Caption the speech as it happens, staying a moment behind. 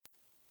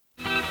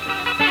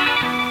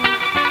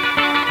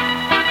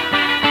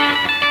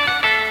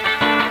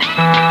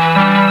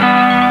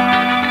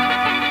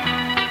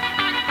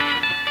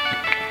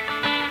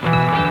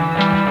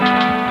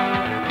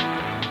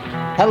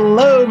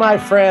my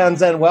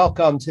friends, and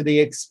welcome to the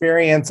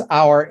Experience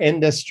Our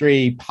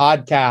Industry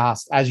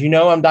podcast. As you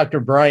know, I'm Dr.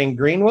 Brian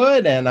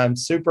Greenwood, and I'm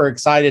super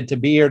excited to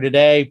be here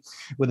today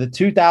with a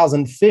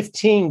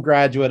 2015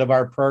 graduate of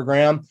our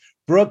program,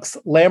 Brooks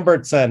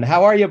Lambertson.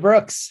 How are you,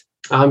 Brooks?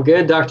 I'm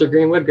good, Dr.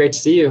 Greenwood. Great to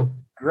see you.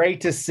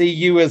 Great to see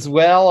you as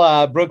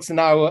well. Brooks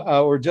and I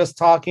were just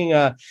talking.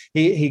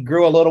 He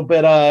grew a little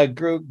bit,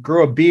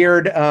 grew a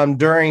beard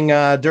during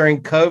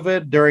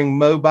COVID, during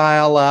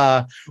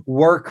mobile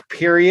work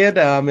period,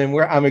 and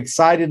I'm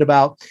excited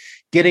about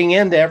getting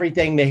into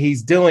everything that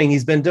he's doing.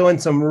 He's been doing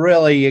some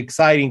really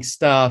exciting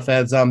stuff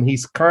as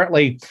he's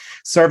currently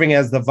serving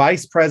as the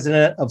Vice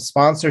President of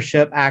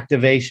Sponsorship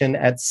Activation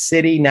at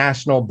City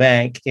National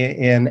Bank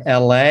in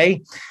LA.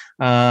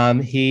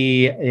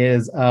 He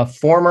is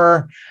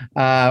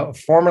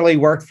formerly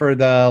worked for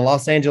the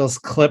Los Angeles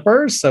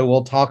Clippers. So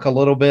we'll talk a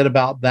little bit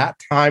about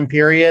that time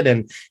period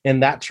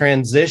and that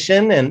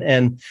transition.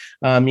 And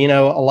you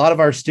know, a lot of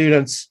our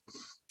students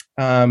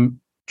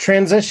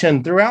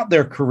transition throughout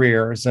their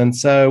careers. And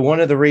so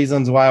one of the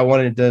reasons why I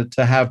wanted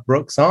to have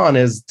Brooks on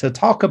is to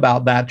talk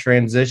about that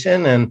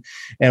transition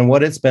and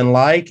what it's been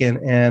like.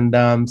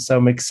 And so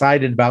I'm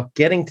excited about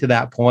getting to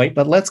that point.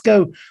 But let's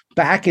go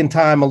back in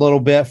time a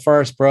little bit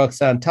first, Brooks.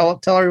 Tell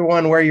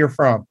everyone where you're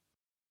from.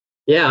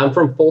 Yeah, I'm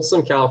from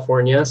Folsom,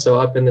 California, so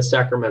up in the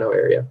Sacramento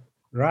area.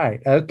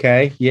 Right.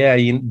 Okay. Yeah.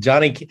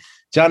 Johnny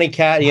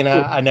Cash,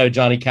 I know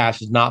Johnny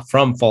Cash is not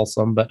from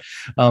Folsom, but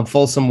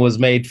Folsom was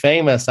made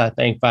famous, I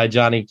think, by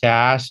Johnny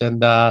Cash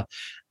and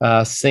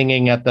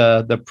singing at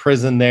the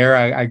prison there.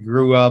 I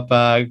grew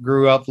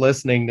up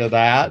listening to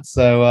that.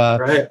 So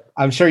right.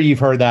 I'm sure you've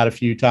heard that a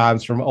few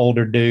times from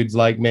older dudes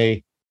like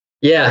me.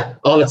 Yeah,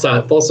 all the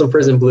time. Folsom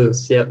Prison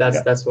Blues. Yeah,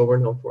 that's what we're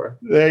known for.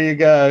 There you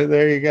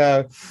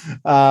go.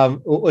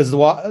 I'm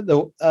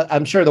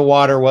sure the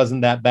water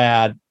wasn't that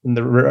bad in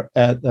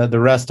the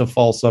rest of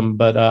Folsom,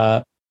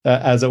 but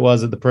as it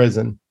was at the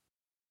prison.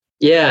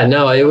 Yeah,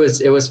 no, it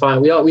was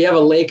fine. We have a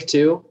lake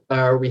too,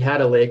 or we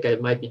had a lake.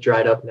 It might be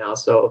dried up now.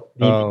 So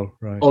the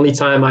only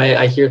time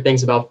I hear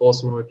things about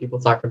Folsom are when people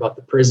talking about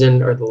the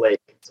prison or the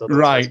lake. So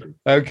right.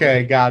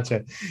 Okay,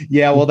 gotcha.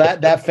 Yeah, well,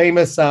 that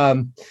famous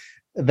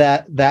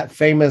that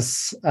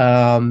famous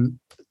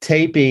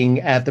taping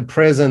at the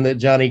prison that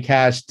Johnny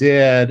Cash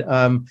did.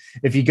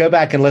 If you go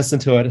back and listen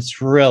to it,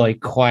 it's really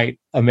quite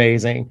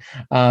amazing.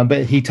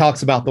 But he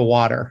talks about the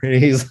water.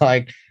 He's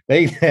like,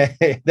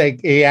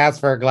 he asks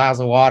for a glass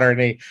of water and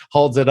he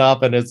holds it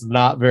up and it's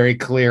not very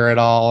clear at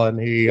all.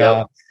 And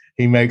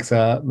he makes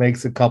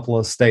a couple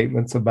of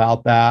statements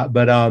about that.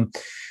 But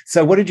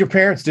so what did your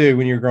parents do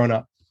when you were growing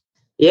up?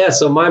 Yeah,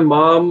 so my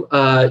mom,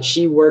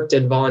 she worked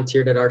and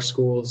volunteered at our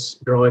schools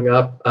growing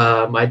up.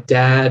 My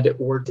dad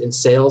worked in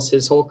sales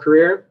his whole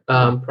career,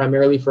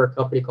 primarily for a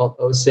company called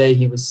OSE.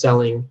 He was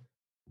selling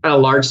kind of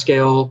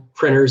large-scale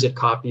printers and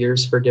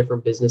copiers for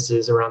different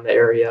businesses around the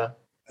area.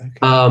 Okay.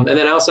 And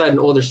then I also had an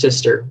older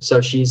sister, so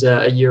she's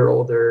a year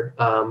older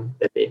than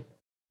me.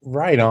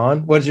 Right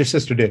on. What does your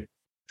sister do?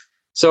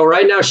 So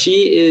right now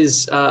she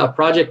is a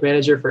project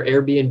manager for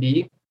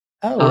Airbnb.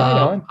 Oh,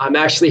 right on. I'm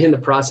actually in the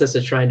process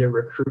of trying to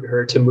recruit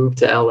her to move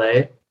to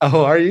LA.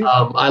 Oh, are you?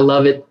 I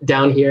love it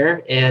down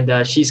here.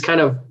 And she's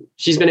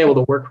been able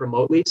to work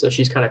remotely. So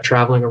she's kind of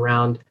traveling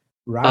around.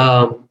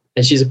 Right.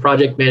 And she's a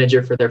project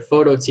manager for their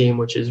photo team,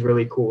 which is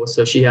really cool.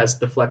 So she has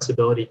the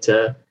flexibility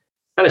to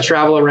kind of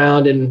travel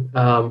around and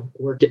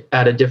work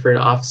at different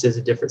offices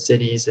in different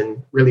cities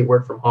and really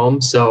work from home.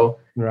 So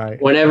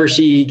whenever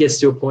she gets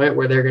to a point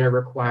where they're going to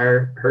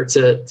require her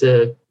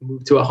to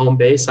move to a home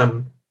base,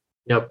 I'm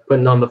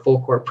putting on the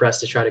full court press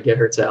to try to get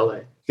her to LA.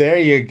 There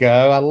you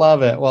go. I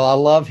love it. Well, I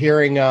love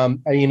hearing,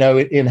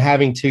 in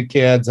having two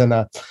kids and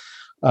a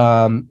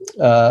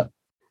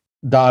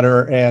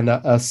daughter and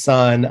a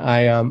son.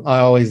 I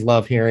always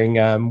love hearing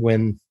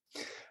when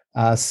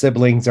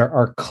siblings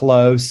are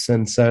close.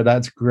 And so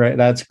that's great.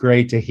 That's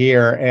great to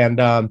hear. And,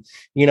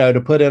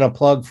 to put in a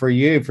plug for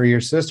you, for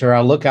your sister,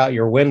 I look out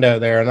your window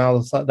there and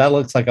that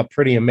looks like a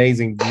pretty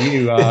amazing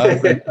view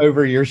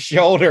over your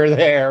shoulder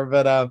there.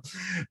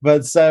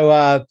 But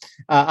so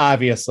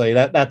obviously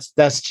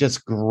that's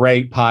just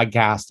great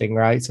podcasting,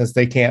 right? Since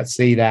they can't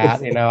see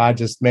that, I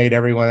just made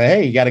everyone,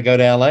 hey, you got to go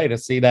to LA to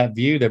see that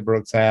view that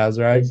Brooks has,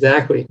 right?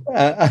 Exactly.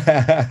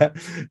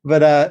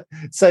 But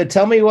so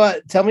tell me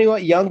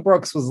what young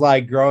Brooks was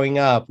like growing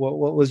up.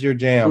 What was your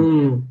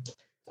jam?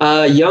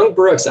 Young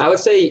Brooks, I would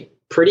say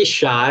pretty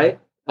shy.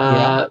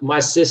 My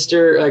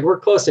sister, we're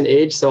close in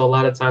age, so a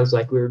lot of times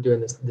we were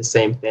doing the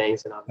same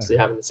things and obviously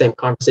having the same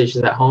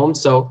conversations at home.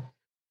 So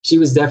she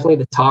was definitely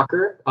the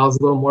talker. I was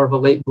a little more of a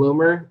late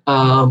bloomer,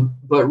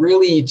 but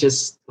really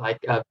just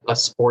like a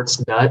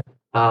sports nut.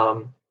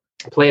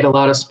 Played a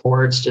lot of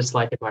sports, just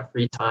like in my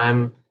free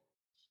time.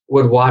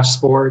 Would watch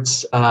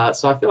sports.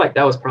 So I feel like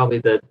that was probably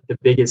the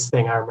biggest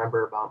thing I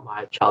remember about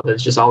my childhood,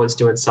 is just always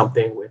doing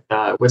something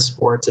with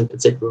sports and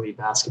particularly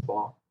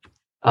basketball.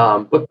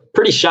 But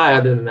pretty shy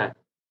other than that.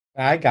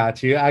 I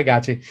got you.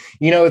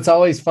 It's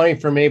always funny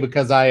for me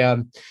because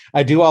I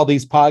do all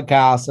these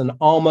podcasts and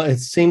it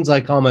seems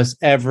like almost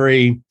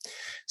every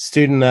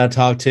student that I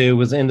talked to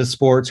was into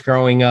sports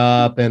growing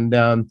up, and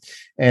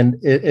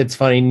it's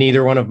funny.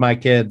 Neither one of my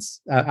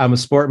kids. I'm a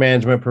sport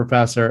management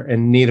professor,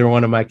 and neither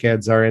one of my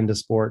kids are into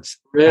sports.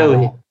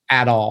 Really?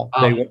 At all.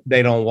 Oh.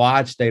 They don't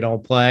watch, they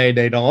don't play,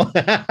 they don't.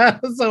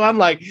 So I'm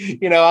like,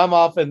 I'm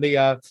off in the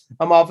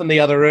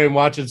other room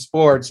watching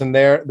sports, and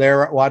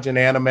they're watching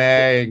anime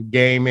and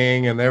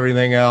gaming and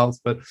everything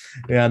else. But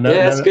yeah, no,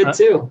 yeah, that's good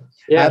too.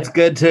 Yeah, that's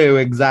good too.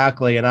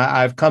 Exactly. And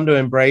I've come to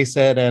embrace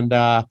it and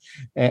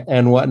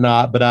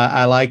whatnot, but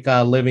I like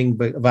living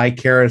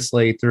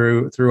vicariously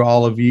through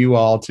all of you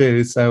all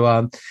too.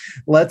 So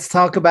let's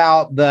talk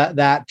about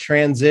that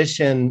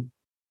transition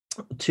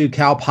to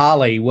Cal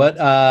Poly.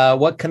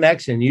 What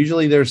connection?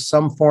 Usually there's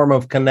some form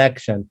of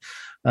connection.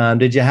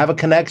 Did you have a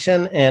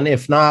connection? And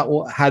if not,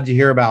 how'd you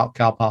hear about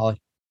Cal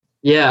Poly?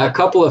 Yeah, a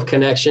couple of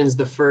connections.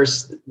 The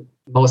first,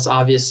 most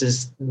obvious,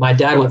 is my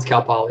dad went to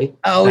Cal Poly.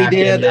 Oh, he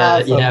did?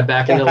 Awesome. Yeah,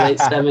 back in the late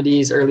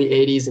 70s, early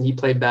 80s, and he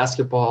played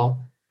basketball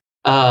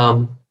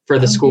for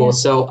the school. Yeah.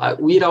 So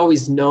we'd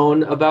always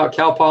known about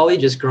Cal Poly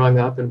just growing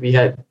up, and we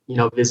had,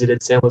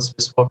 visited San Luis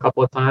Obispo a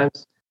couple of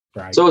times.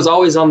 Right. So it was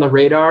always on the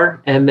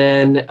radar. And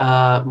then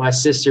my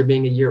sister,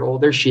 being a year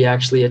older, she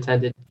actually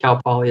attended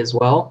Cal Poly as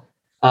well.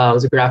 It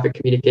was a graphic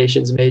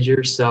communications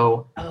major.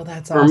 So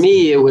that's for awesome.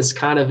 me, it was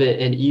kind of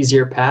an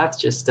easier path,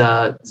 just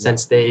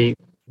since they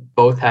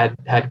both had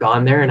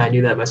gone there, and I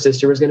knew that my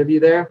sister was going to be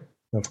there.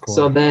 Of course.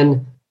 So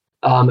then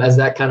as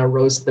that kind of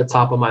rose to the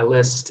top of my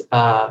list,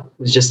 it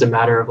was just a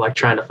matter of like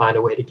trying to find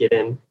a way to get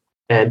in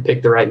and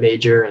pick the right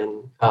major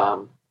and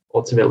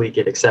ultimately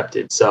get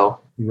accepted. So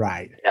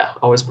right. Yeah,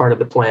 always part of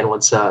the plan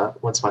once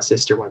my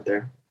sister went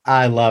there.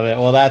 I love it.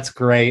 Well, that's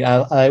great.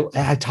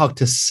 I talked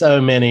to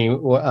so many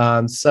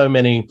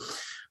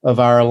of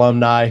our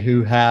alumni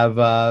who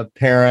have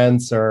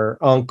parents or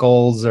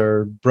uncles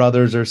or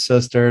brothers or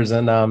sisters,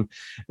 and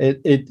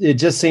it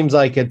just seems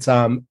like it's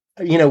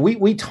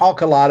we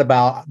talk a lot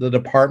about the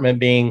department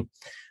being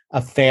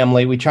a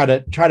family. We try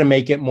to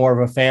make it more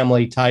of a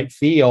family type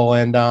feel,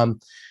 and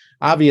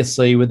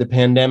obviously with the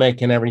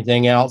pandemic and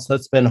everything else,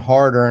 that's been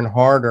harder and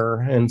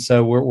harder. And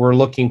so we're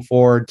looking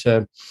forward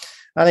to,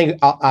 I think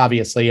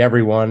obviously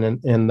everyone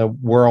in the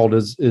world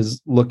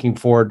is looking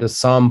forward to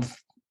some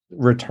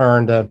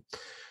return to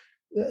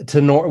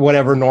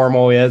whatever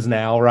normal is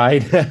now.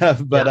 Right.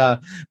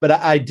 But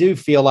I do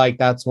feel like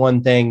that's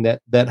one thing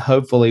that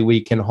hopefully we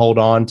can hold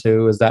on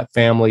to is that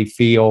family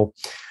feel.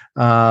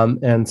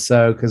 And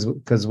so,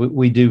 cause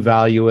we do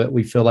value it.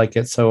 We feel like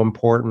it's so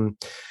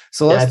important.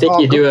 So I think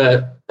you do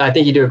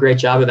a great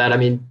job of that. I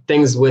mean,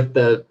 things with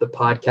the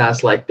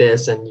podcast like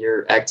this and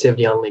your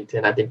activity on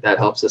LinkedIn, I think that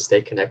helps us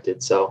stay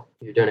connected. So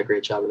you're doing a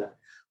great job of that.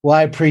 Well,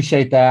 I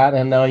appreciate that.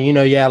 And,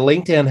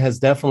 LinkedIn has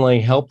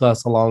definitely helped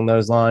us along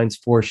those lines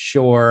for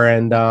sure.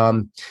 And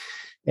I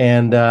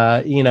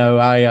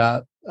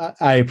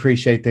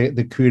appreciate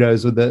the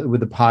kudos with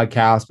the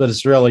podcast, but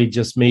it's really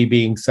just me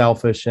being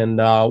selfish and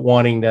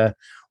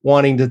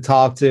wanting to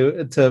talk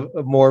to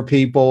more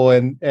people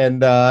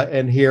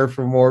and hear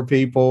from more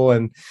people.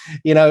 And,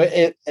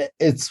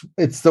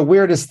 it's the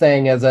weirdest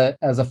thing as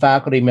a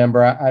faculty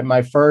member.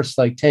 My first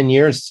 10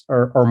 years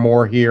or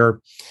more here,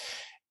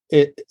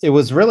 it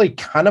was really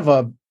kind of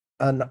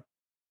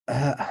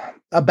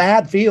a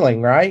bad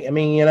feeling, right? I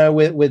mean,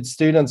 with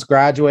students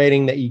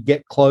graduating that you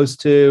get close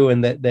to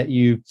and that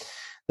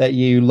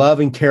you love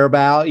and care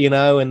about,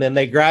 and then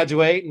they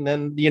graduate and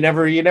then you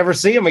never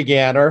see them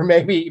again, or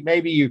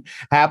maybe you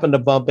happen to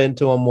bump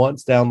into them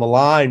once down the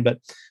line.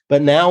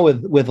 But now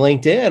with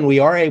LinkedIn, we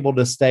are able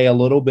to stay a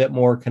little bit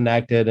more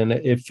connected, and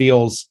it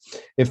feels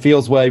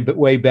way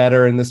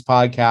better. And this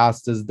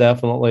podcast has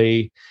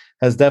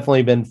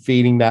definitely been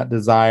feeding that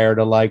desire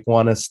to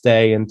want to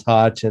stay in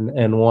touch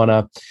and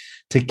want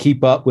to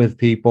keep up with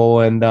people.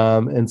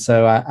 And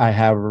so I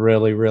have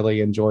really,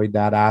 really enjoyed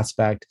that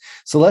aspect.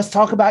 So let's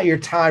talk about your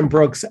time,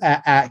 Brooks,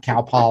 at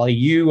Cal Poly.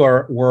 You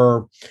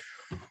were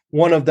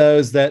one of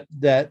those that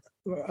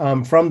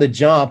from the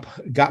jump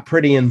got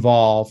pretty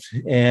involved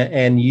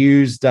and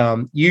used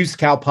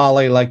Cal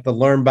Poly like the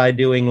learn by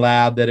doing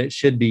lab that it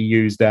should be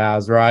used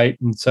as, right?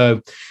 And so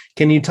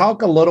can you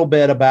talk a little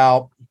bit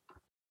about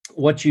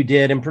what you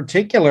did in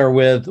particular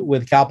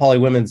with Cal Poly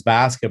women's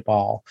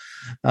basketball?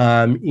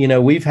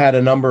 We've had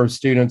a number of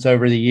students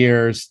over the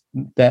years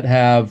that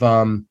have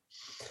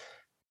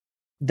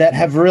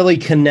really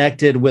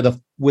connected with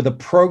a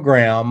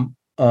program,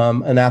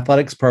 an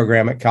athletics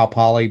program at Cal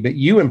Poly, but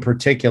you in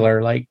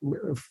particular,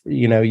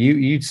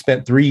 you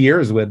spent 3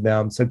 years with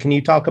them. So can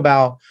you talk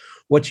about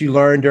what you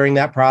learned during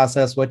that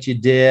process, what you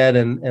did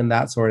and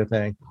that sort of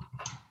thing?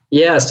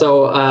 Yeah,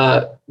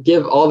 so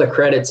give all the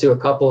credit to a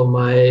couple of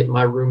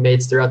my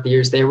roommates throughout the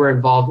years. They were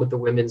involved with the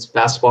women's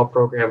basketball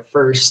program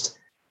first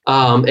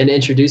and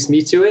introduced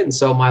me to it. And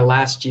so my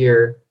last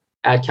year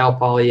at Cal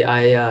Poly,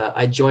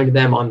 I joined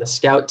them on the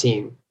scout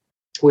team,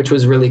 which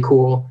was really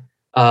cool.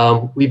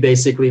 We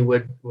basically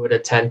would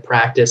attend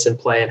practice and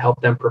play and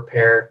help them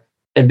prepare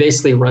and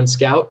basically run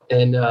scout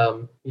and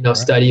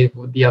study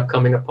with the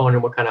upcoming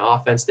opponent, what kind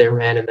of offense they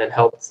ran, and then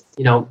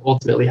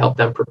ultimately help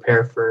them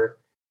prepare for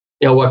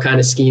what kind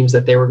of schemes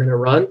that they were going to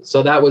run.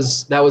 So that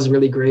was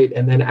really great.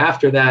 And then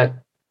after that,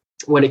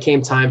 when it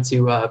came time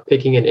to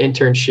picking an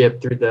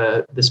internship through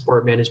the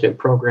sport management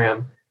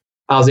program,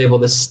 I was able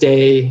to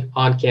stay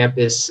on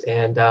campus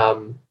and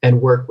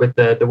work with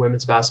the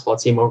women's basketball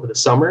team over the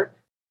summer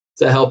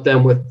to help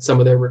them with some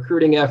of their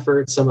recruiting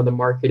efforts, some of the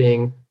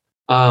marketing,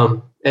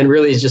 and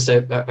really it's just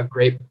a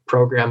great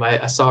program.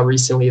 I saw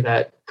recently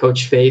that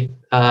Coach Faith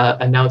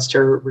announced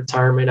her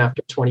retirement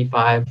after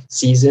 25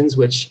 seasons,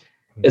 which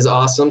is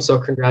awesome. So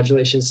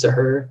congratulations to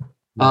her.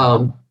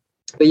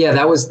 But yeah,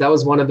 that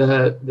was one of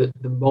the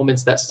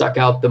moments that stuck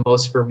out the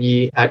most for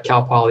me at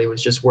Cal Poly,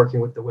 was just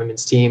working with the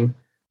women's team.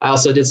 I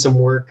also did some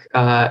work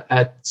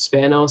at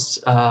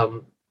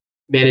Spanos,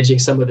 managing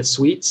some of the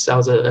suites. I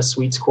was a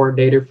suites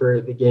coordinator for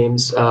the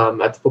games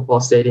at the football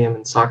stadium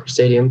and soccer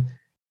stadium.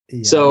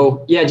 Yeah.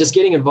 So yeah, just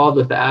getting involved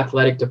with the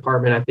athletic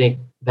department, I think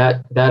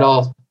that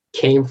all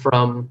came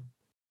from,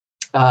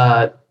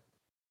 the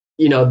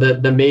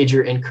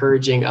major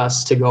encouraging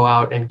us to go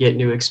out and get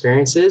new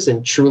experiences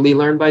and truly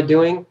learn by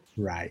doing.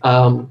 Right.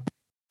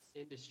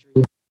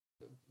 Industry,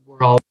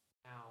 we're all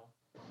now.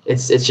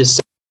 It's just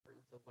so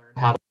important to learn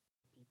how to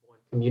people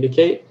and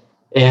communicate,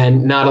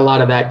 and not a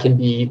lot of that can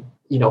be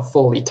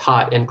fully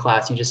taught in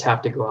class. You just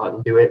have to go out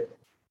and do it.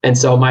 And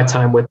so my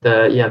time with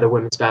the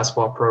women's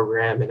basketball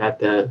program and at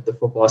the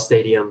football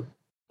stadium,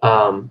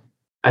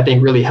 I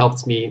think really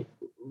helped me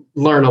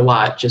learn a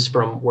lot just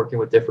from working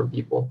with different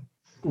people.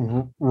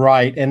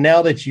 Right. And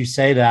now that you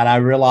say that, I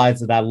realize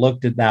that I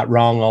looked at that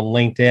wrong on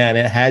LinkedIn.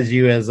 It has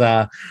you as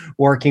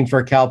working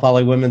for Cal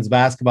Poly women's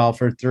basketball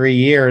for 3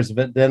 years.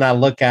 But then I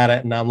look at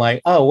it and I'm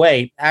like, oh,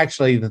 wait,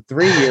 actually the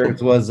 3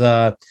 years was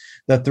at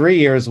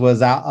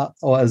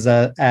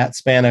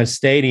Spanos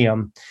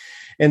Stadium.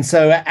 And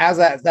so as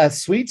that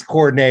suites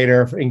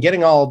coordinator and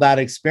getting all of that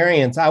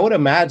experience, I would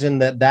imagine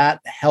that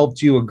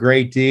helped you a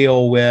great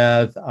deal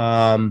with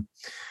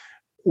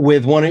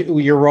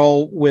your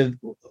role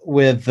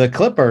with the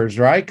Clippers,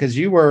 right? Because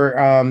you were,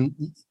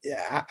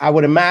 I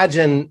would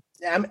imagine,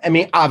 I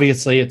mean,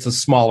 obviously it's a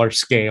smaller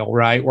scale,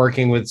 right?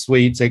 Working with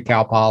suites at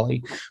Cal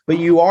Poly, but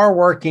you are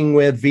working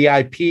with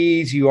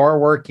VIPs, you are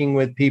working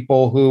with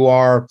people who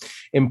are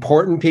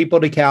important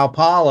people to Cal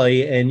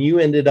Poly, and you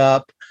ended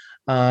up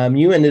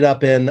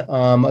in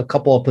a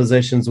couple of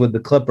positions with the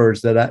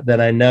Clippers that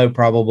I know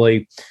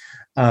probably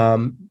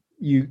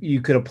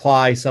you could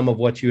apply some of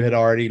what you had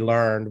already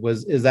learned.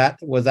 Was that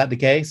the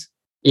case?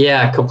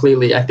 Yeah,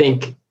 completely. I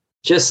think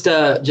just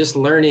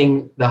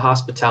learning the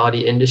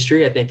hospitality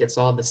industry, I think it's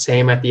all the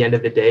same at the end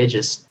of the day,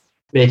 just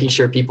making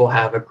sure people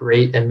have a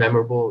great and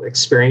memorable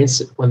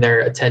experience when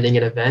they're attending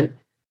an event.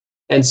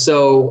 And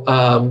so,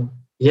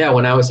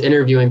 when I was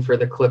interviewing for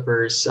the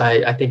Clippers,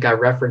 I think I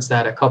referenced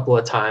that a couple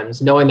of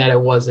times, knowing that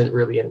it wasn't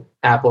really an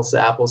apples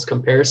to apples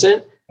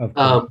comparison,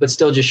 but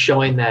still just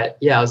showing that,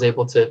 I was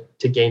able to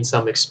gain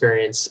some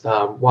experience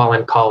while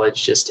in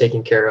college, just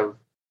taking care of,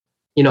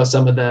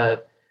 some of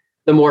the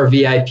more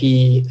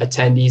VIP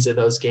attendees of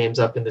those games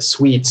up in the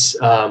suites.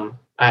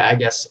 I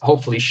guess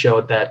hopefully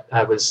showed that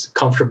I was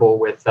comfortable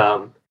with,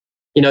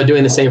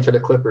 doing the same for the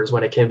Clippers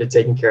when it came to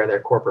taking care of their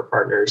corporate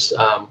partners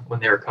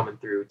when they were coming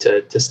through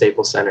to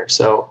Staples Center.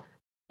 So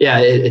yeah,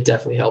 it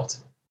definitely helped.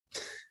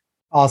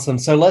 Awesome.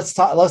 So let's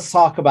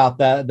talk about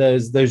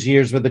those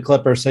years with the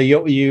Clippers. So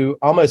you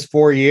almost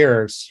 4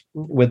 years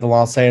with the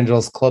Los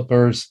Angeles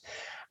Clippers.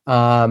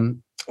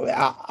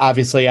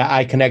 Obviously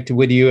I connected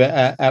with you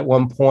at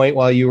one point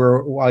while you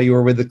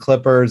were with the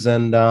Clippers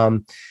and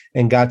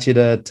got you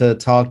to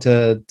talk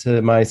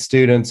to my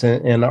students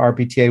in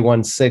RPTA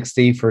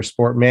 160 for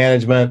sport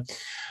management.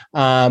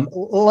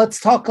 Let's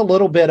talk a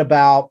little bit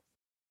about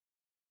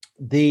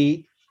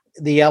the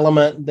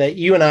element that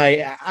you and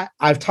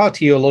I've talked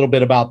to you a little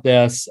bit about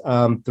this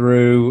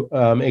through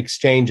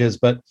exchanges,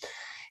 but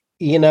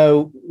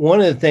one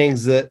of the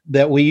things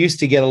that we used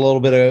to get a little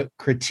bit of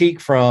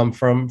critique from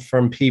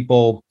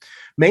people,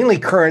 mainly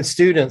current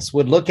students,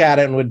 would look at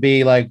it and would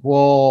be like,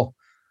 well,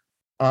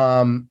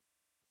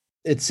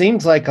 it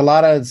seems like a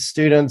lot of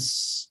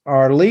students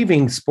are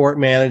leaving sport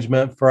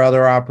management for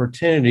other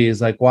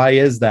opportunities. Like, why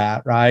is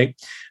that? Right.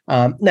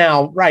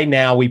 Right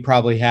now, we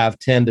probably have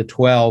 10 to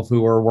 12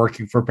 who are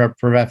working for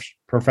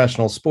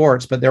professional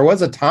sports, but there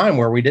was a time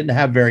where we didn't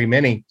have very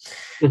many.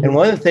 Mm-hmm. And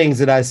one of the things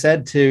that I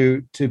said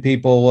to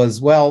people was,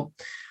 well,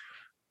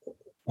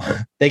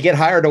 they get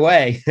hired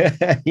away.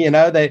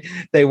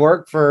 They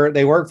work for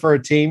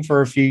a team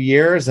for a few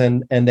years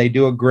and they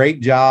do a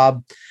great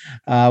job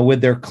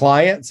with their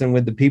clients and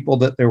with the people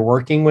that they're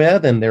working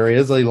with. And there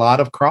is a lot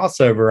of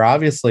crossover,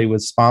 obviously,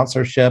 with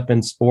sponsorship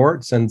and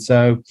sports. And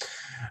so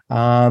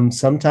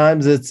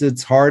sometimes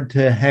it's hard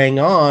to hang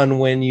on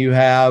when you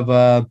have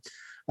a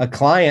a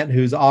client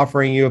who's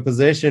offering you a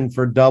position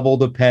for double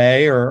the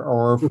pay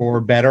or for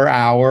better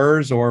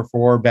hours or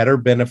for better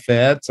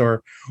benefits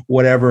or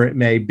whatever it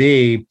may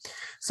be.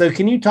 So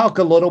can you talk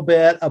a little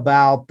bit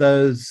about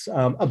those,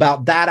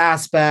 about that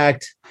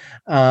aspect,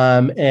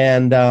 and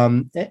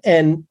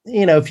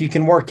if you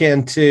can work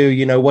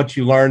into what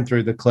you learned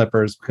through the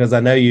Clippers, because I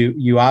know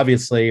you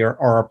obviously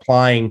are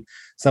applying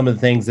some of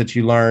the things that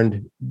you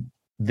learned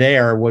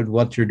there with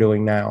what you're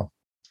doing now.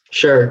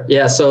 Sure.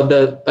 Yeah. So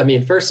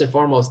first and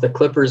foremost, the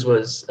Clippers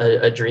was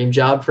a dream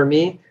job for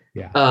me.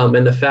 Yeah.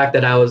 And the fact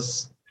that I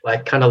was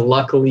like kind of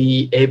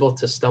luckily able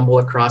to stumble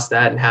across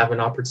that and have an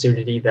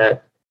opportunity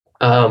that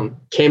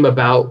came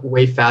about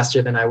way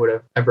faster than I would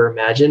have ever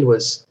imagined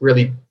was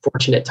really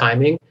fortunate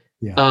timing.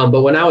 Yeah.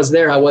 But when I was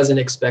there, I wasn't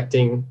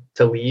expecting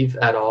to leave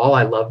at all.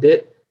 I loved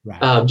it.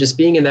 Right. Just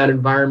being in that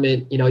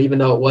environment, even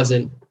though it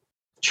wasn't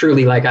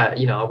truly like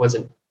I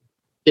wasn't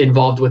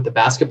involved with the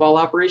basketball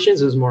operations,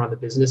 it was more on the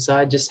business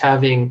side. Just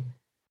having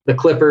the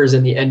Clippers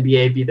and the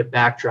NBA be the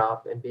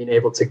backdrop and being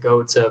able to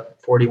go to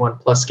 41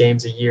 plus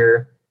games a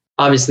year,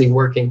 obviously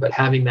working, but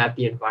having that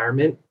the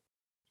environment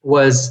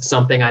was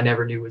something I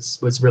never knew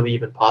was really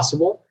even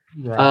possible.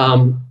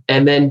 Right.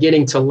 And then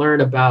getting to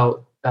learn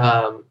about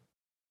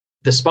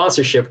the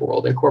sponsorship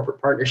world and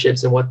corporate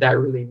partnerships and what that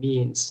really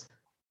means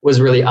was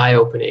really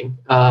eye-opening,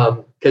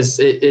 because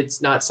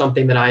it's not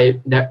something that I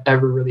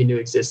ever really knew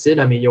existed.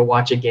 I mean, you'll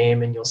watch a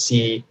game and you'll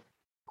see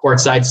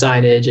courtside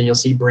signage and you'll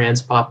see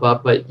brands pop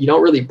up, but you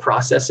don't really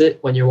process it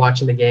when you're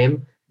watching the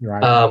game.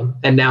 Right.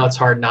 And now it's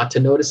hard not to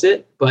notice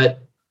it, but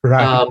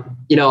right.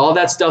 All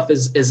that stuff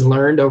is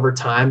learned over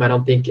time. I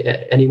don't think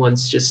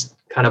anyone's just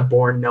kind of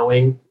born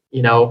knowing,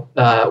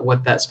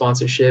 what that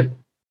sponsorship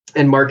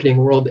and marketing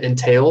world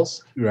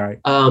entails. Right.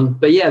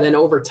 But yeah, then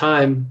over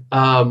time,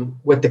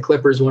 with the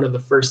Clippers, one of the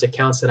first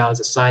accounts that I was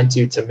assigned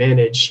to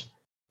manage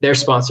their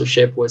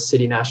sponsorship was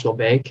City National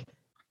Bank.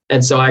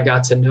 And so I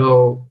got to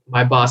know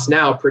my boss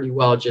now pretty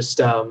well,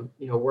 just,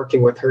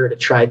 working with her to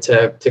try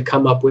to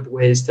come up with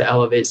ways to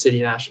elevate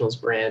City National's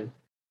brand.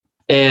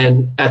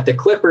 And at the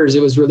Clippers,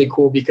 it was really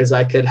cool because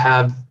I could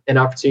have an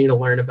opportunity to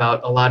learn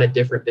about a lot of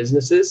different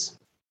businesses.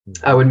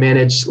 I would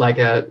manage like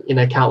an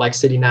account like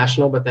City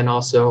National, but then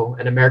also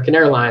an American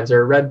Airlines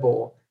or a Red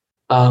Bull,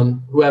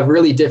 who have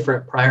really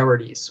different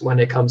priorities when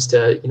it comes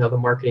to, the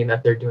marketing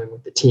that they're doing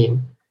with the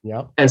team.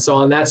 Yeah. And so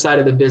on that side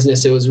of the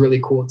business, it was really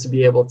cool to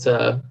be able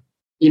to,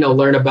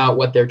 learn about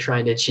what they're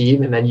trying to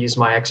achieve and then use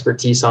my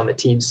expertise on the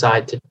team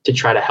side to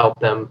try to help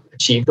them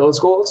achieve those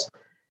goals.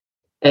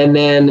 And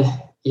then,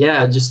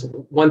 yeah, just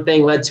one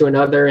thing led to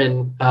another,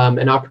 and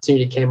an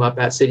opportunity came up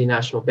at City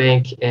National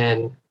Bank,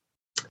 and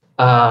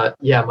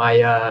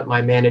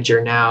my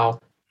manager now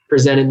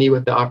presented me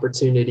with the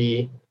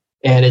opportunity,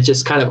 and it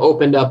just kind of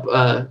opened up,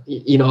 a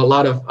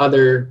lot of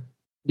other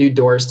new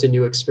doors to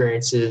new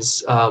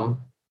experiences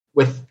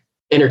with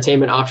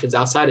entertainment options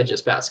outside of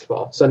just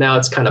basketball. So now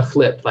it's kind of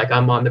flipped. Like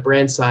I'm on the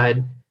brand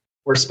side,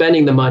 we're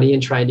spending the money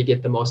and trying to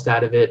get the most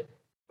out of it,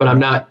 but I'm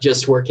not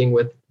just working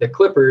with the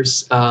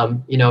Clippers.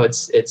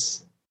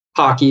 It's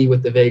hockey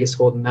with the Vegas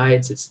Golden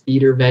Knights, it's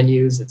theater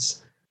venues,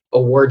 it's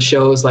award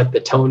shows like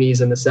the Tonys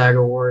and the SAG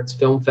Awards,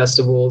 film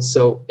festivals.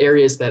 So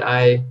areas that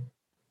I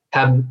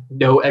have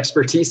no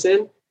expertise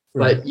in,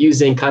 but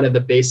using kind of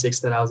the basics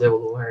that I was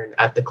able to learn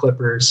at the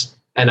Clippers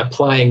and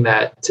applying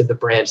that to the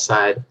brand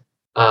side,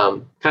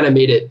 kind of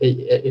made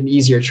it an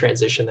easier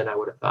transition than I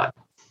would have thought.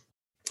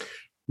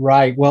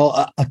 Right.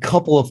 Well, a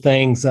couple of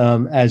things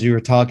as you were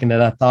talking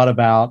that I thought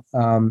about.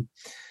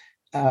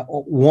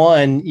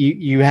 One,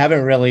 you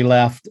haven't really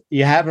left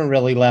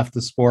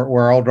the sport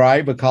world,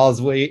 right? Because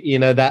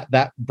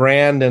that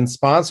brand and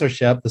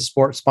sponsorship, the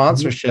sport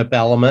sponsorship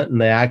element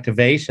and the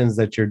activations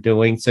that you're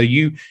doing. So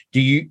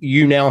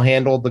you now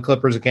handle the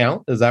Clippers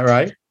account, is that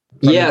right?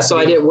 Yeah, so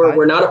I did.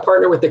 We're not a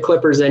partner with the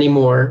Clippers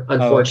anymore,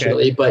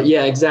 unfortunately. Okay. But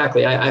yeah,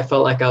 exactly. I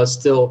felt like I was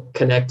still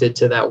connected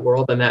to that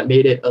world, and that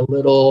made it a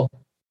little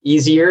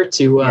easier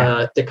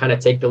to kind of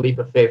take the leap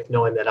of faith,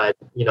 knowing that I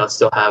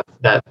still have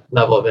that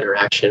level of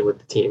interaction with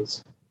the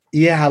teams.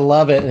 Yeah, I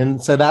love it.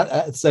 And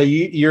so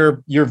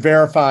you're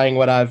verifying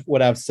what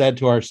I've said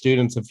to our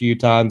students a few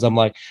times. I'm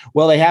like,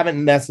 well, they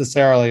haven't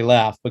necessarily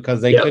left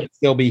because they could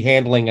still be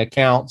handling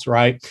accounts,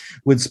 right,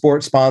 with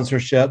sports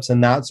sponsorships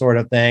and that sort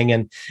of thing.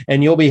 And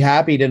you'll be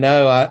happy to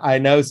know, I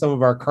know some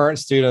of our current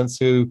students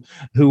who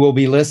will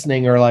be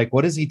listening are like,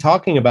 what is he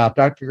talking about?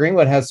 Dr.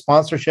 Greenwood has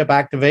sponsorship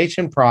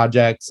activation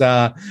projects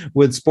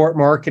with sport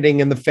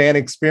marketing and the fan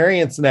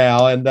experience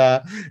now. And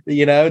but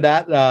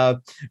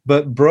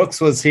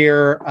Brooks was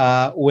here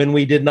when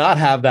we did not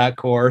have that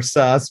course,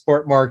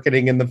 sport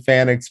marketing and the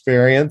fan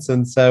experience.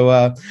 And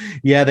so,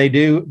 they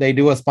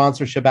do a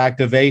sponsorship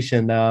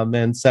activation.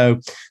 And so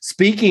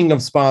speaking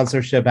of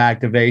sponsorship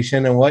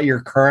activation and what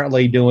you're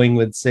currently doing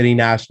with City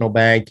National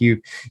Bank,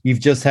 you've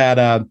just had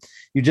a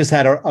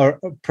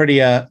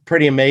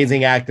pretty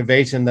amazing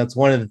activation. That's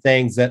one of the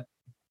things that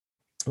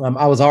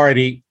I was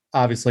already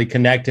obviously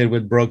connected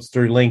with Brooks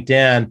through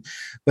LinkedIn,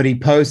 but he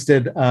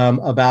posted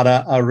about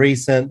a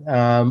recent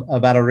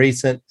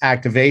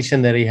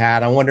activation that he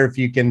had. I wonder if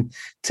you can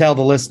tell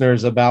the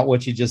listeners about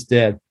what you just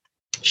did.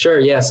 Sure.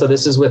 Yeah. So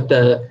this is with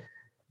the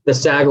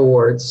SAG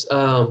Awards.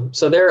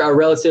 So they're a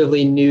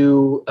relatively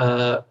new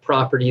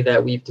property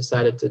that we've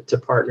decided to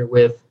partner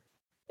with.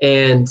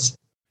 And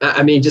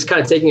I mean, just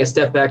kind of taking a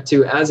step back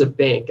to, as a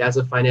bank, as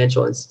a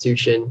financial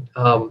institution,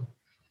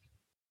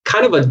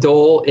 kind of a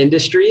dull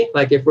industry,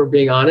 like if we're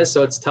being honest.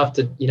 So it's tough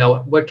to,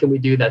 what can we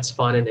do that's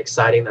fun and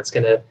exciting, that's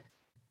going to,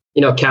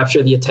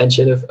 capture the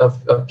attention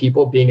of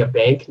people, being a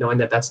bank, knowing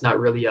that that's not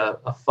really a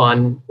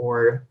fun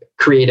or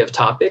creative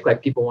topic.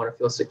 Like, people want to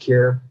feel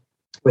secure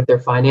with their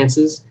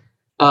finances.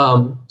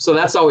 So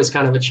that's always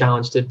kind of a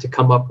challenge to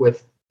come up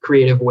with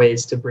creative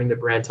ways to bring the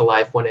brand to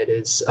life when it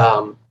is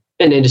an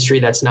industry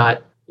that's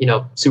not,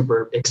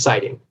 super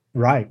exciting.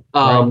 Right.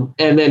 And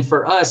then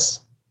for us,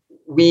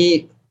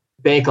 we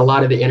bank a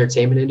lot of the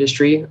entertainment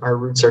industry. Our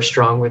roots are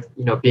strong with,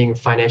 being a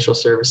financial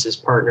services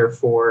partner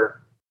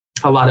for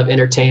a lot of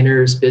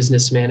entertainers,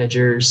 business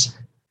managers.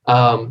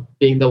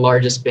 Being the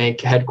largest bank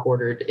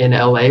headquartered in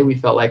LA, we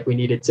felt like we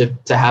needed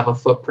to have a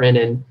footprint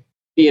and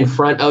be in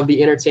front of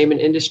the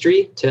entertainment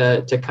industry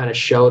to kind of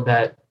show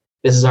that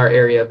this is our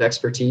area of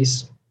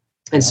expertise.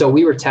 And so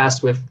we were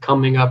tasked with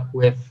coming up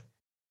with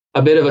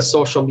a bit of a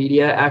social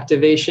media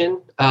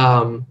activation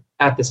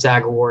at the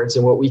SAG Awards.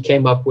 And what we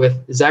came up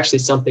with is actually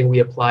something we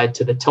applied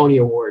to the Tony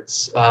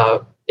Awards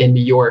in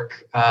New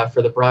York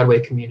for the Broadway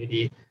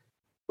community.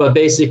 But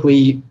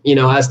basically,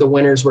 as the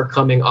winners were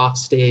coming off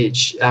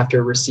stage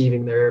after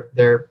receiving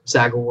their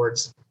SAG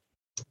Awards,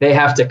 they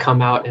have to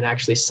come out and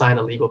actually sign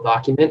a legal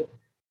document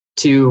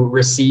to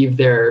receive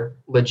their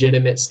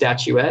legitimate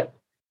statuette.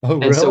 Oh,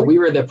 and really? So we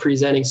were the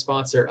presenting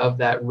sponsor of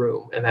that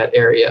room and that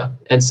area.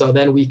 And so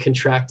then we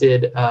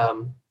contracted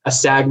a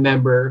SAG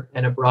member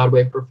and a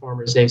Broadway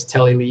performer, his name's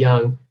Telly Lee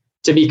Young,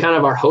 to be kind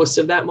of our host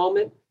of that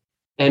moment.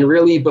 And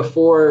really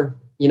before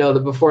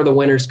the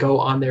winners go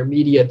on their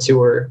media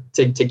tour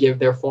to give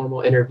their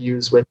formal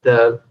interviews with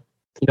the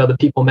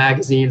People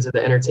magazines or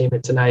the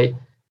Entertainment Tonight,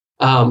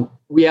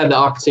 we had the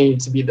opportunity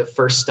to be the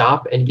first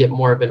stop and get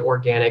more of an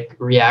organic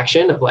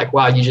reaction of like,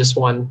 wow, you just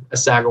won a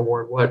SAG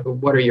award.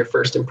 What are your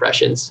first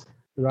impressions?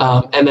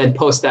 Right. And then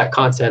post that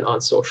content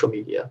on social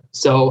media.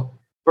 So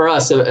for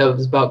us, it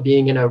was about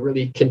being in a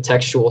really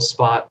contextual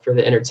spot for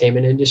the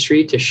entertainment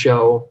industry to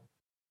show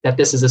that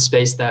this is a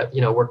space that,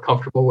 we're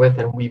comfortable with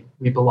and we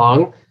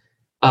belong.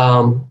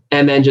 And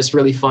then just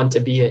really fun to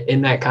be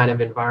in that kind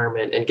of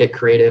environment and get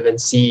creative and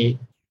see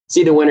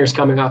the winners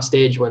coming off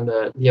stage when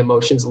the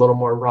emotion's a little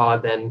more raw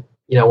than,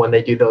 when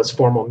they do those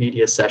formal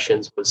media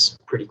sessions was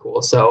pretty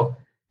cool. So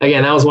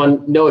again, that was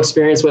no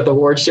experience with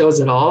award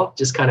shows at all,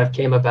 just kind of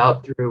came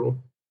about through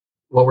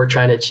what we're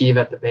trying to achieve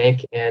at the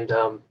bank. And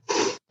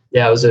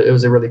it was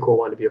a really cool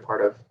one to be a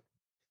part of.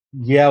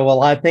 Yeah,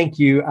 well, I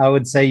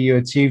would say you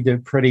achieved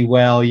it pretty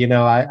well.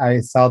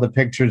 I saw the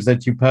pictures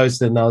that you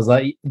posted and I was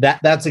like,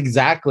 that's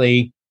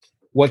exactly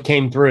what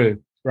came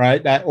through.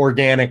 Right. That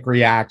organic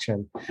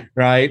reaction.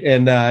 Right.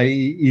 And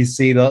you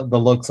see the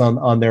looks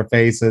on their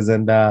faces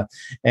and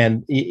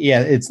yeah,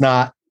 it's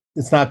not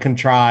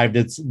contrived.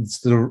 It's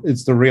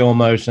the real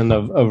emotion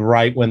of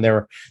right when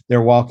they're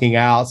walking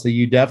out. So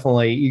you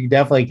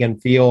definitely can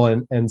feel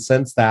and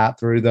sense that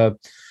through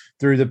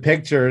the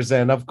pictures,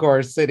 and of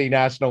course City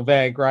National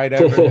Bank right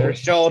over their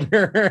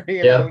shoulder.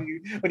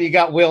 When you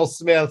got Will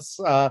Smith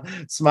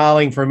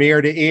smiling from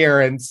ear to ear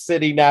and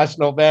City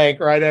National Bank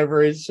right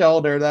over his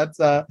shoulder,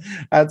 that's a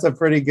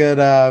pretty good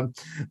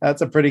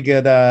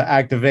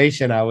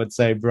activation, I would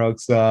say,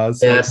 Brooks. So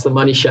it's the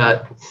money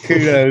shot.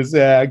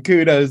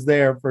 Kudos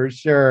there for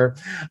sure.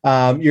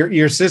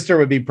 Your sister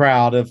would be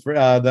proud of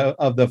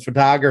the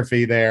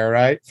photography there,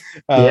 right?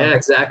 Yeah,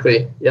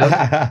 exactly.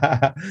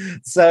 Yeah.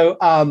 So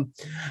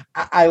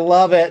I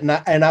love it,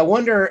 and I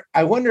wonder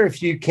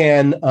if you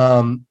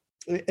can,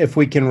 if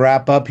we can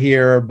wrap up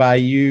here by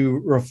you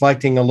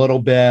reflecting a little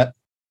bit.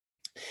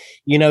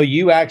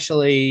 You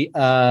actually,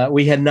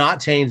 we had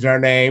not changed our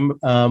name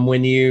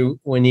when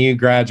you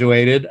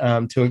graduated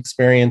to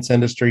Experience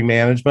Industry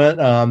Management,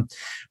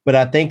 but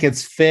I think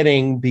it's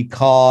fitting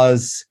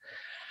because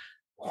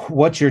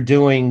what you're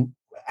doing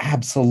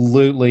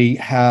absolutely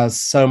has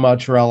so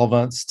much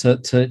relevance to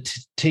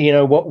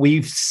what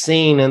we've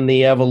seen and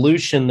the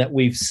evolution that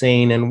we've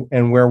seen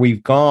and where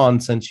we've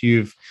gone since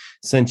you've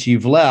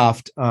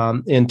left,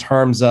 in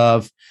terms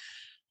of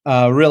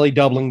really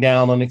doubling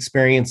down on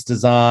experience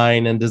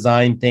design and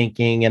design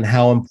thinking and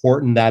how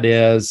important that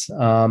is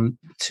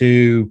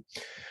to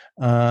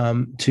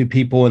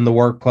people in the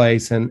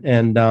workplace.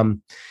 And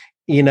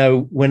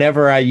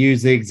whenever I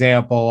use the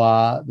example,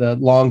 the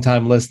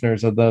longtime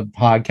listeners of the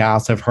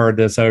podcast have heard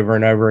this over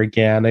and over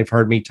again. They've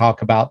heard me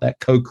talk about that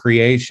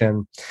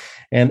co-creation.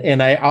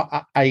 And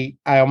I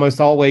almost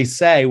always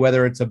say,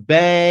 whether it's a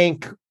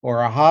bank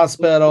or a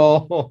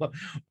hospital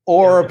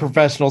or a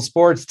professional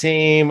sports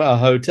team, a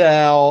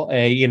hotel,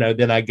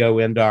 then I go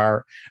into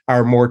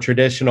our more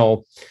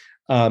traditional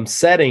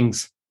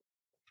settings.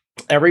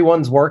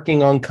 everyone's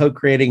working on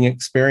co-creating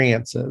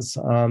experiences,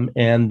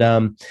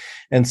 and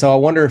so I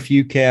wonder if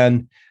you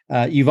can.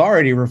 You've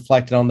already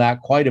reflected on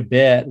that quite a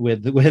bit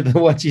with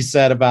what you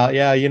said about,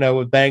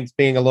 with banks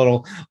being a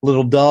little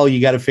dull, you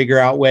got to figure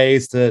out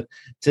ways to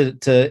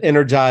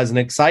energize and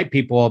excite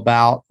people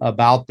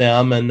about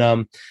them.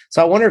 And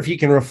so I wonder if you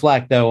can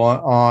reflect though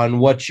on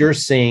what you're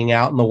seeing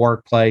out in the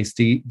workplace.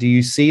 Do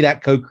you see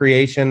that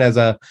co-creation as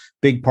a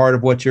big part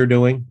of what you're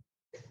doing?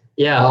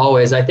 Yeah,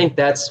 always. I think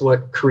that's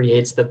what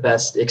creates the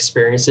best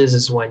experiences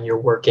is when you're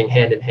working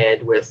hand in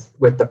hand with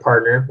the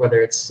partner, whether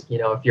it's,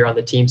 if you're on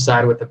the team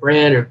side with the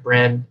brand or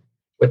brand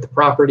with the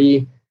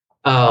property.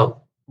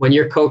 When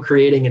you're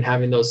co-creating and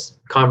having those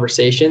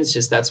conversations,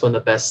 just that's when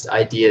the best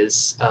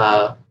ideas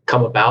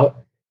come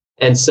about.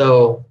 And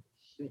so,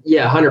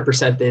 yeah,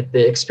 100%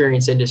 the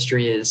experience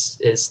industry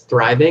is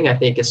thriving. I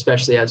think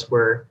especially as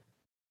we're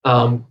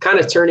kind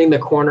of turning the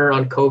corner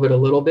on COVID a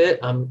little bit.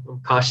 I'm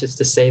cautious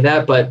to say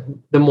that, but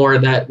the more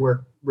that we're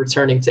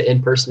returning to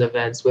in-person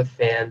events with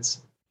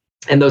fans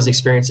and those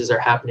experiences are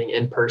happening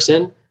in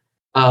person,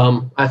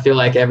 I feel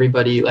like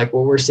everybody, like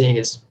what we're seeing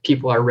is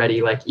people are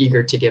ready, like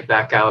eager to get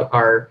back out.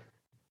 Our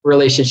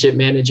relationship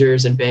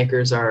managers and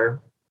bankers are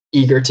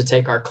eager to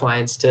take our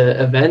clients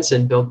to events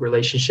and build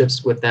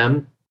relationships with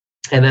them.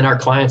 And then our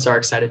clients are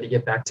excited to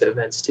get back to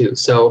events too.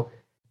 So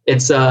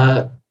it's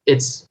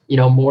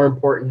more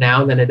important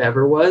now than it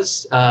ever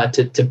was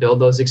to build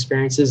those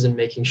experiences and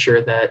making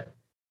sure that,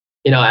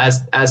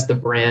 as the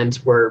brand,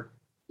 we're,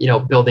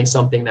 building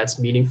something that's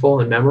meaningful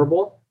and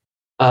memorable.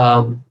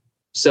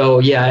 So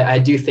yeah, I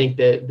do think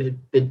that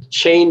the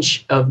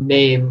change of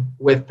name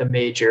with the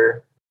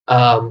major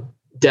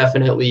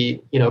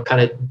definitely,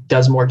 kind of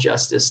does more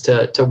justice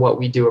to what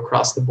we do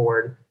across the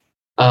board.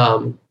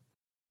 And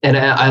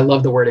I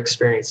love the word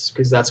experience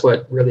because that's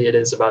what really it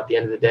is about the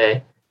end of the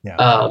day.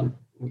 Yeah.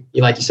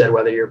 Like you said,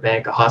 whether you're a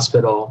bank, a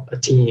hospital, a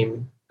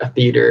team, a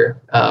theater,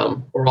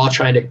 we're all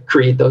trying to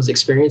create those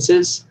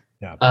experiences.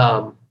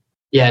 Yeah.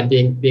 And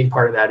being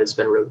part of that has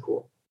been really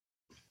cool.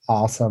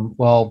 Awesome.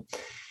 Well,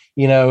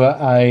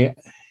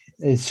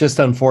 it's just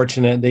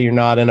unfortunate that you're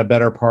not in a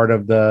better part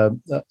of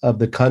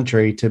the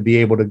country to be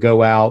able to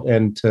go out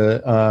and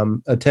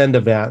to attend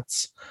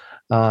events.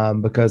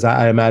 Because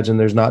I imagine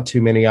there's not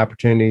too many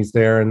opportunities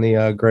there in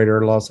the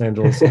greater Los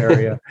Angeles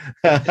area.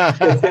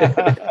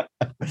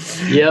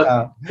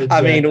 Yeah,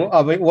 I mean,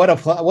 what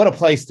a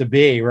place to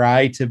be,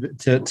 right?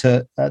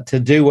 To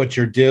do what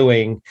you're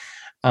doing.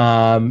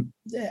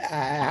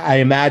 I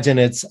imagine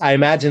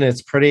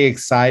it's pretty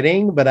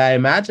exciting, but I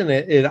imagine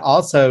it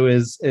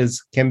also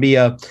can be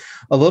a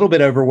little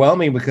bit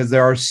overwhelming because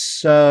there are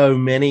so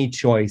many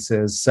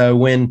choices. So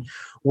when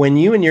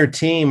you and your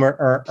team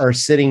are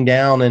sitting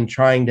down and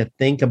trying to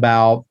think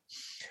about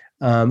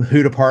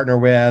who to partner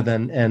with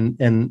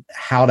and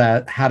how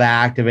to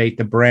activate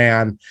the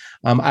brand,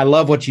 I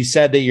love what you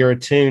said that you're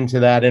attuned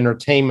to that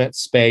entertainment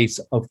space,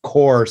 of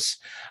course.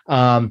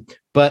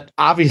 But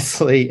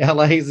obviously,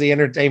 LA is the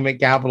entertainment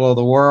capital of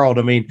the world.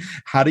 I mean,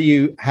 how do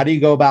you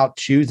go about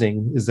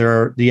choosing?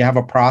 Do you have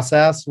a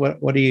process?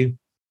 What do you?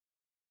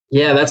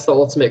 Yeah, that's the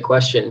ultimate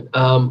question.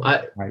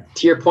 Right.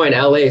 To your point,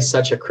 LA is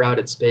such a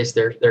crowded space.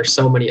 There's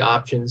so many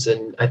options,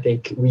 and I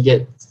think we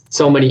get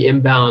so many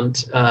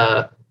inbound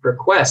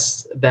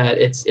requests that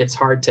it's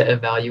hard to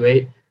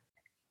evaluate.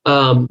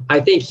 I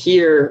think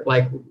here,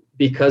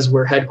 because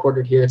we're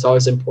headquartered here, it's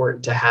always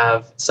important to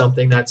have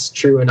something that's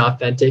true and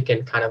authentic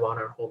and kind of on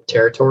our home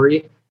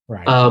territory.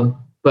 Right.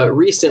 But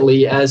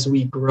recently, as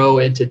we grow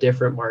into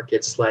different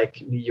markets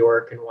like New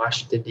York and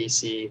Washington,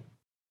 D.C.,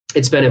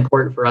 it's been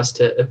important for us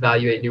to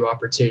evaluate new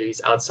opportunities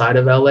outside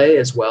of LA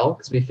as well,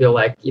 because we feel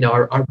like,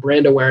 our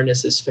brand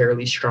awareness is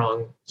fairly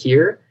strong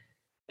here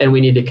and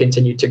we need to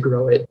continue to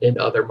grow it in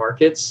other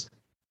markets.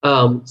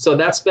 So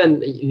that's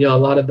been, a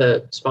lot of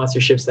the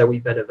sponsorships that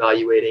we've been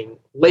evaluating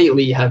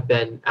lately have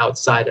been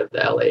outside of the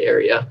LA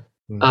area.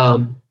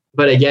 Mm-hmm.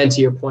 But again, to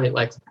your point,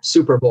 like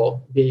Super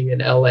Bowl being in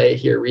LA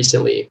here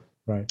recently,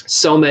 right.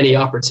 So many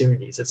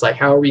opportunities. It's like,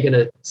 how are we going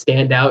to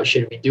stand out?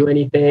 Should we do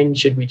anything?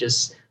 Should we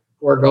just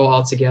forego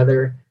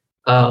altogether?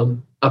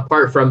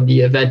 Apart from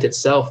the event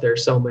itself,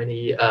 there's so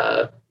many,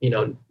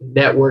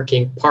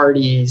 networking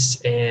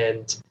parties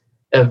and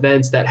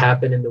events that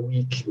happen in the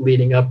week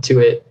leading up to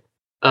it.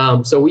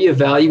 So we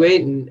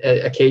evaluate, and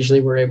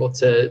occasionally we're able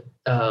to,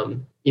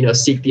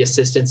 seek the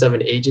assistance of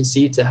an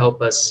agency to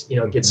help us,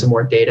 get some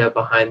more data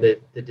behind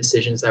the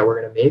decisions that we're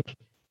going to make.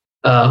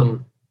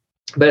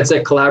 But it's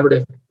a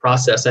collaborative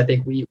process. I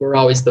think we're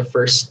always the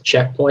first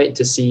checkpoint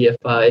to see if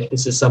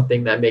this is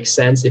something that makes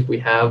sense, if we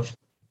have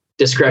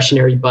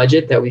discretionary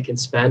budget that we can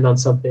spend on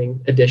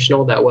something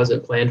additional that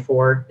wasn't planned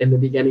for in the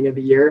beginning of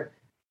the year.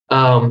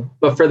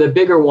 But for the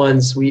bigger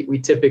ones, we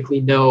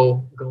typically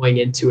know going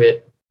into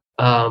it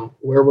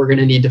where we're going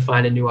to need to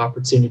find a new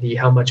opportunity,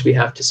 how much we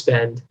have to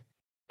spend,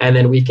 and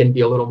then we can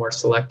be a little more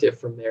selective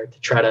from there to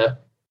try to,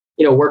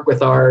 work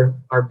with our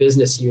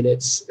business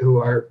units who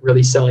are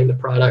really selling the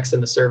products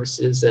and the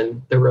services and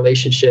the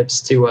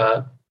relationships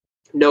to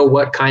know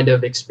what kind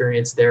of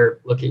experience they're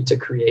looking to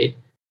create.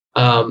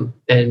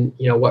 and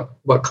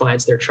what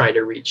clients they're trying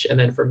to reach. And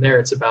then from there,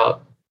 it's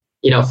about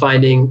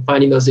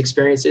finding those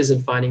experiences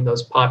and finding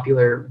those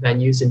popular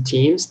venues and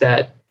teams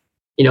that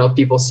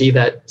people see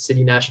that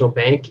City National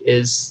Bank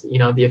is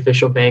the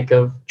official bank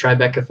of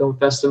Tribeca Film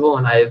Festival,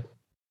 and I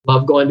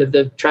love going to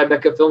the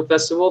Tribeca Film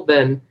Festival.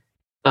 Then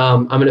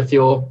I'm going to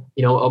feel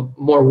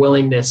a more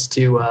willingness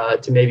to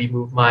maybe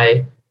move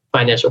my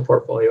financial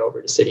portfolio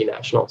over to City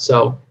National.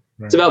 So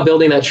it's about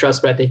building that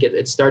trust, but I think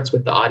it starts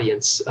with the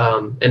audience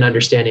and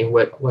understanding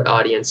what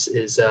audience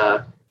is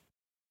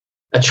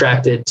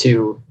attracted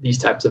to these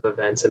types of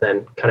events, and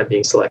then kind of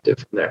being selective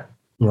from there.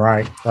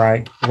 Right.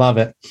 Love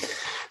it.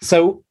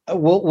 So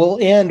we'll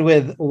end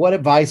with, what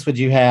advice would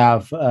you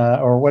have,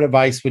 or what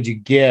advice would you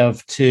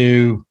give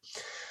to,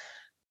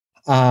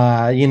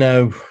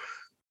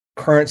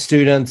 current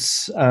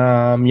students,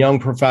 young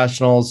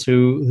professionals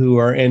who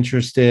are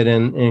interested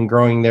in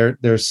growing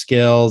their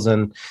skills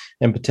and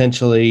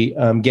potentially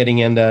getting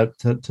into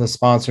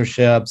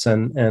sponsorships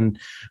and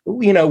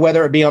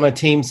whether it be on a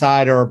team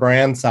side or a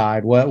brand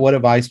side, what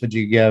advice would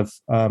you give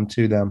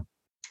to them?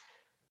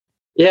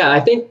 Yeah, I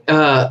think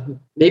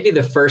maybe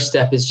the first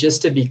step is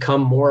just to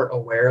become more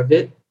aware of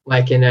it,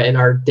 like in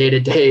our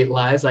day-to-day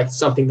lives, like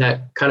something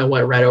that kind of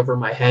went right over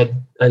my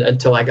head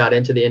until I got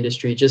into the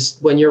industry.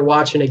 Just when you're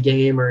watching a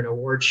game or an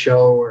award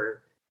show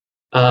or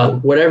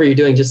whatever you're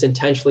doing, just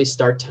intentionally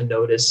start to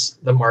notice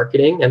the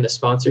marketing and the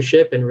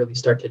sponsorship, and really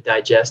start to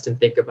digest and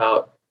think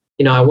about,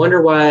 I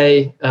wonder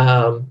why,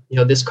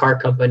 this car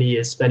company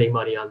is spending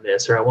money on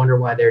this, or I wonder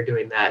why they're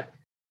doing that.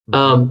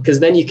 Because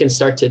then you can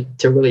start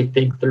to really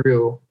think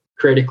through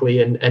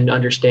critically and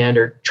understand,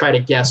 or try to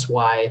guess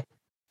why,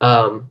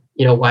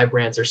 why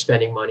brands are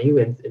spending money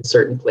in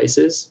certain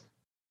places.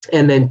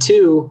 And then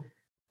two,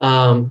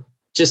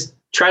 just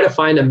try to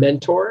find a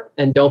mentor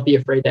and don't be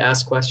afraid to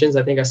ask questions.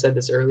 I think I said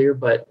this earlier,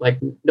 but like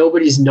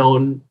nobody's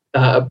known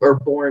or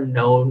born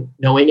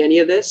knowing any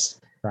of this.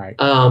 Right.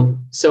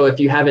 So if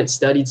you haven't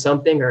studied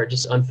something or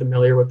just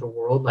unfamiliar with the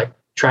world, like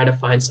try to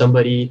find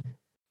somebody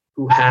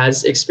who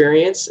has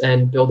experience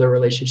and build a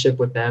relationship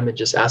with them and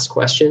just ask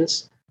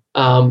questions.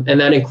 And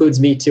that includes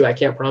me too. I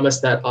can't promise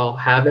that I'll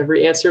have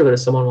every answer, but if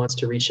someone wants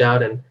to reach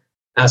out and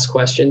ask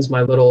questions,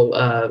 my little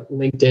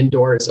LinkedIn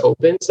door is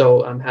open.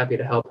 So I'm happy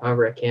to help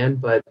however I can.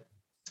 But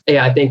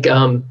yeah, I think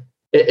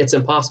it's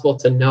impossible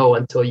to know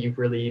until you've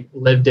really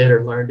lived it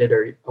or learned it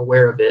or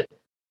aware of it.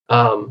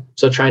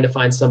 So trying to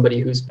find somebody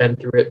who's been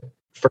through it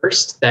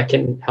first that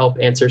can help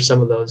answer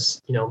some of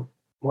those,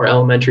 more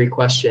elementary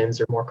questions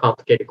or more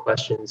complicated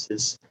questions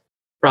is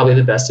probably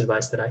the best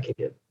advice that I can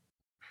give.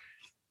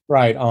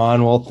 Right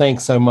on. Well,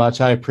 thanks so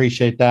much. I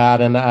appreciate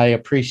that. And I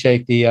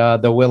appreciate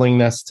the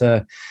willingness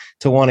to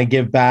want to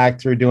give back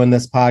through doing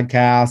this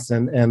podcast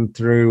and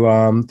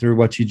through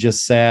what you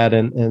just said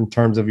in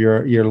terms of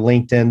your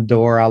LinkedIn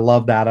door. I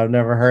love that. I've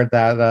never heard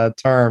that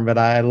term, but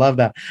I love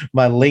that.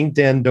 My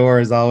LinkedIn door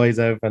is always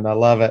open. I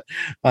love it.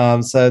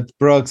 So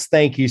Brooks,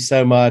 thank you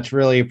so much.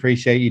 Really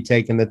appreciate you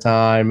taking the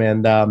time.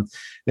 And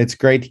it's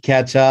great to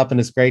catch up, and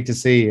it's great to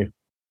see you.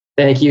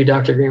 Thank you,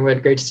 Dr.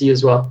 Greenwood. Great to see you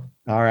as well.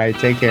 All right.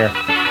 Take care.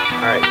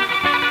 All right.